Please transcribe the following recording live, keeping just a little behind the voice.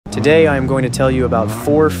Today I am going to tell you about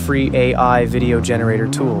 4 free AI video generator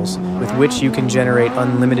tools with which you can generate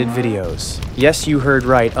unlimited videos. Yes, you heard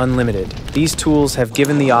right, unlimited. These tools have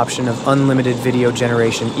given the option of unlimited video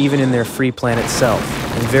generation even in their free plan itself,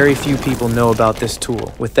 and very few people know about this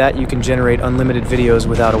tool. With that, you can generate unlimited videos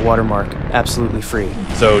without a watermark, absolutely free.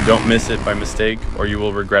 So don't miss it by mistake or you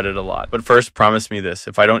will regret it a lot. But first, promise me this.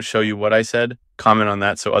 If I don't show you what I said, comment on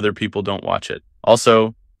that so other people don't watch it.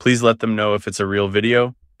 Also, please let them know if it's a real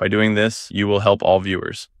video. By doing this, you will help all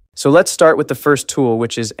viewers. So let's start with the first tool,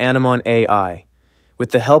 which is Anamon AI. With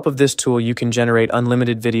the help of this tool, you can generate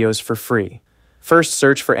unlimited videos for free. First,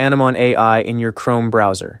 search for Anamon AI in your Chrome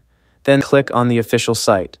browser. Then click on the official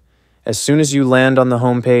site. As soon as you land on the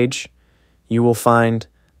home page, you will find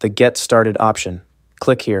the Get Started option.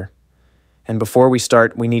 Click here. And before we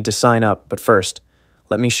start, we need to sign up. But first,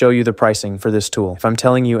 let me show you the pricing for this tool. If I'm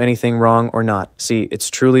telling you anything wrong or not, see, it's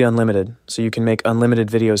truly unlimited, so you can make unlimited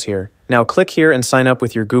videos here. Now click here and sign up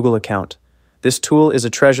with your Google account. This tool is a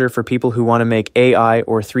treasure for people who want to make AI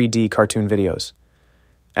or 3D cartoon videos.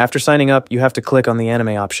 After signing up, you have to click on the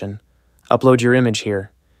anime option. Upload your image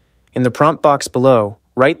here. In the prompt box below,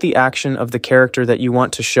 write the action of the character that you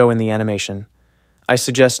want to show in the animation. I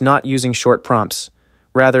suggest not using short prompts.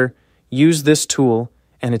 Rather, use this tool,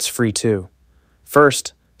 and it's free too.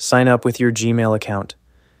 First, sign up with your Gmail account.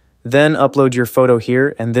 Then upload your photo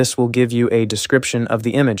here, and this will give you a description of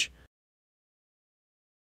the image.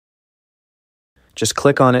 Just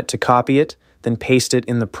click on it to copy it, then paste it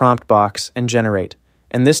in the prompt box and generate.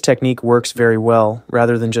 And this technique works very well,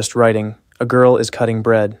 rather than just writing, "A girl is cutting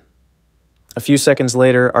bread." A few seconds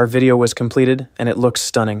later, our video was completed, and it looks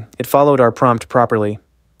stunning. It followed our prompt properly.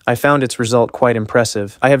 I found its result quite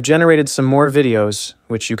impressive. I have generated some more videos,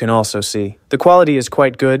 which you can also see. The quality is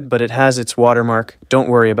quite good, but it has its watermark. Don't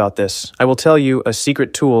worry about this. I will tell you a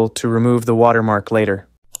secret tool to remove the watermark later.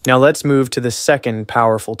 Now let's move to the second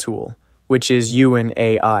powerful tool, which is Quen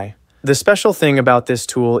AI. The special thing about this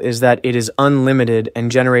tool is that it is unlimited and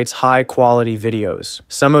generates high-quality videos.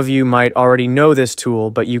 Some of you might already know this tool,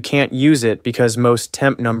 but you can't use it because most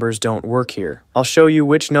temp numbers don't work here. I'll show you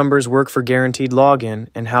which numbers work for guaranteed login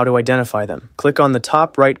and how to identify them. Click on the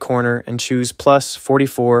top right corner and choose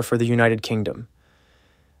 +44 for the United Kingdom.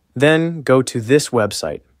 Then go to this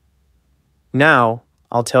website. Now,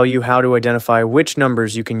 I'll tell you how to identify which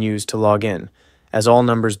numbers you can use to log in, as all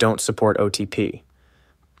numbers don't support OTP.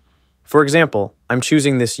 For example, I'm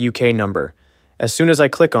choosing this UK number. As soon as I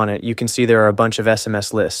click on it, you can see there are a bunch of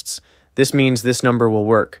SMS lists. This means this number will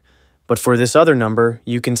work. But for this other number,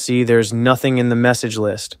 you can see there's nothing in the message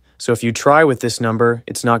list. So if you try with this number,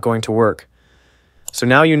 it's not going to work. So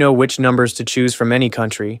now you know which numbers to choose from any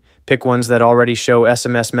country. Pick ones that already show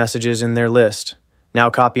SMS messages in their list. Now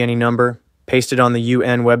copy any number, paste it on the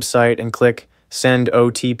UN website, and click Send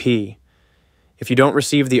OTP. If you don't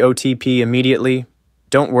receive the OTP immediately,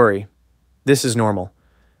 don't worry. This is normal.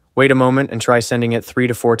 Wait a moment and try sending it 3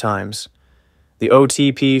 to 4 times. The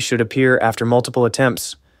OTP should appear after multiple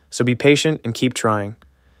attempts, so be patient and keep trying.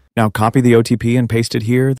 Now copy the OTP and paste it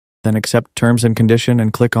here, then accept terms and condition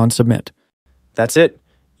and click on Submit. That's it.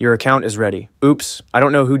 Your account is ready. Oops, I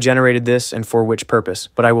don't know who generated this and for which purpose,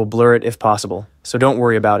 but I will blur it if possible, so don't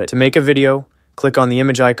worry about it. To make a video, click on the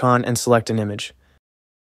image icon and select an image.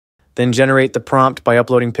 Then generate the prompt by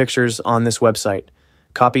uploading pictures on this website.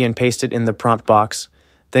 Copy and paste it in the prompt box,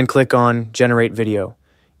 then click on Generate Video.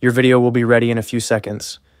 Your video will be ready in a few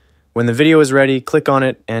seconds. When the video is ready, click on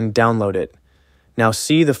it and download it. Now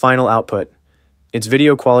see the final output. Its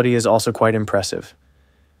video quality is also quite impressive.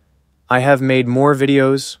 I have made more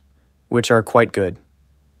videos, which are quite good.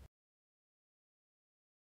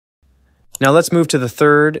 Now let's move to the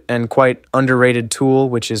third and quite underrated tool,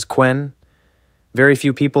 which is Quen. Very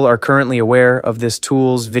few people are currently aware of this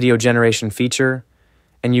tool's video generation feature,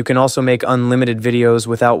 and you can also make unlimited videos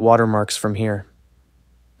without watermarks from here.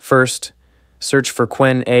 First, search for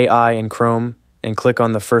Quen AI in Chrome and click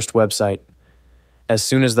on the first website. As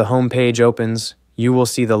soon as the home page opens, you will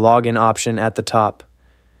see the login option at the top.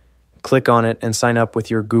 Click on it and sign up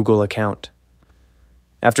with your Google account.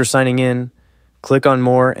 After signing in, click on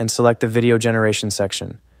More and select the video generation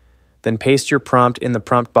section. Then paste your prompt in the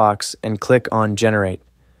prompt box and click on Generate.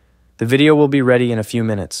 The video will be ready in a few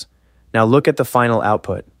minutes. Now look at the final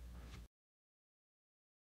output.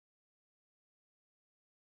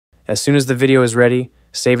 As soon as the video is ready,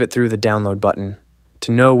 save it through the download button.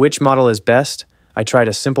 To know which model is best, I tried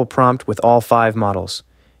a simple prompt with all 5 models,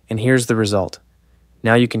 and here's the result.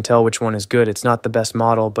 Now you can tell which one is good. It's not the best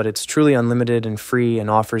model, but it's truly unlimited and free and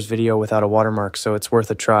offers video without a watermark, so it's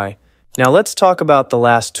worth a try. Now let's talk about the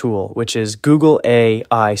last tool, which is Google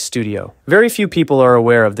AI Studio. Very few people are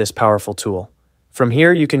aware of this powerful tool. From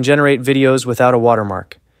here, you can generate videos without a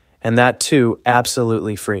watermark, and that too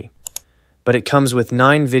absolutely free. But it comes with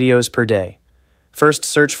 9 videos per day. First,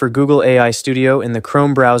 search for Google AI Studio in the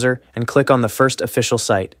Chrome browser and click on the first official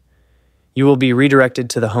site. You will be redirected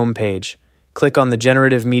to the home page. Click on the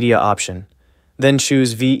Generative Media option. Then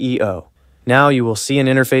choose VEO. Now you will see an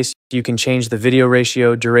interface. You can change the video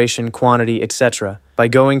ratio, duration, quantity, etc. by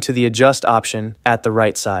going to the Adjust option at the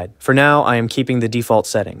right side. For now, I am keeping the default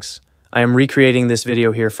settings. I am recreating this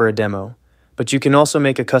video here for a demo, but you can also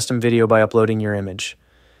make a custom video by uploading your image.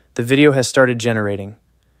 The video has started generating.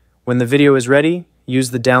 When the video is ready, use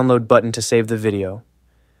the download button to save the video.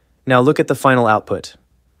 Now look at the final output.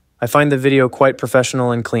 I find the video quite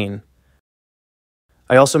professional and clean.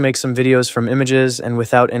 I also make some videos from images and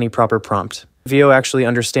without any proper prompt. VO actually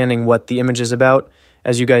understanding what the image is about.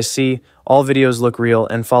 As you guys see, all videos look real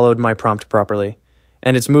and followed my prompt properly.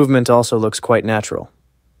 And its movement also looks quite natural.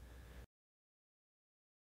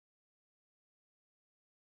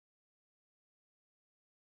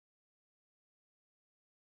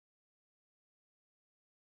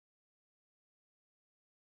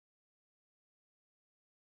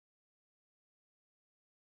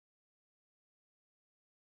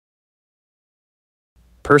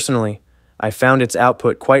 Personally, I found its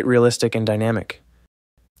output quite realistic and dynamic.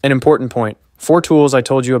 An important point, 4 tools I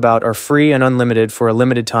told you about are free and unlimited for a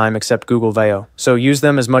limited time except Google VEO, so use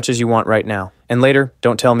them as much as you want right now. And later,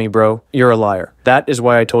 don't tell me, bro, you're a liar. That is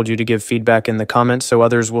why I told you to give feedback in the comments so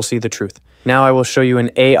others will see the truth. Now I will show you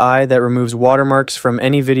an AI that removes watermarks from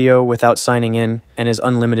any video without signing in and is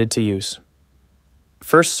unlimited to use.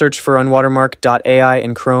 First, search for Watermark AI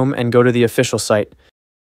in Chrome and go to the official site.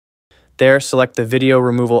 There, select the video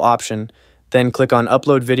removal option, then click on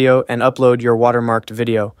Upload Video and upload your watermarked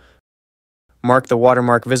video. Mark the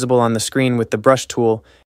watermark visible on the screen with the brush tool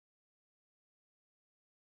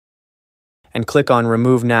and click on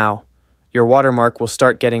Remove Now. Your watermark will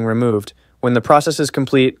start getting removed. When the process is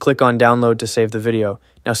complete, click on Download to save the video.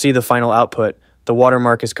 Now see the final output. The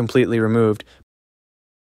watermark is completely removed.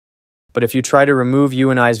 But if you try to remove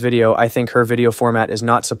Unai's video, I think her video format is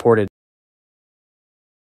not supported.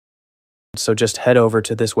 So just head over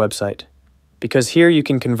to this website. Because here you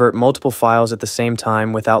can convert multiple files at the same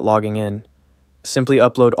time without logging in. Simply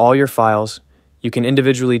upload all your files. You can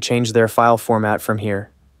individually change their file format from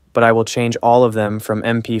here, but I will change all of them from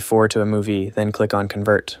MP4 to a movie, then click on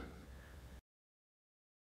Convert.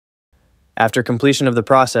 After completion of the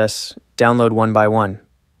process, download one by one.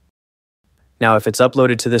 Now if it's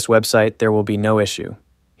uploaded to this website, there will be no issue.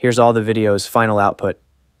 Here's all the video's final output.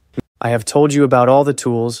 I have told you about all the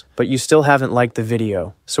tools, but you still haven't liked the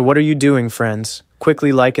video. So what are you doing, friends?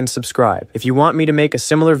 Quickly like and subscribe. If you want me to make a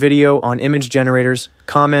similar video on image generators,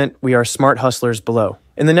 comment "We are smart hustlers" below.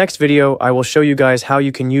 In the next video, I will show you guys how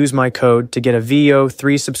you can use my code to get a VEO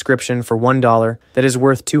 3 subscription for $1 that is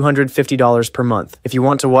worth $250 per month. If you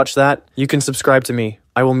want to watch that, you can subscribe to me.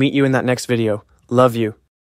 I will meet you in that next video. Love you.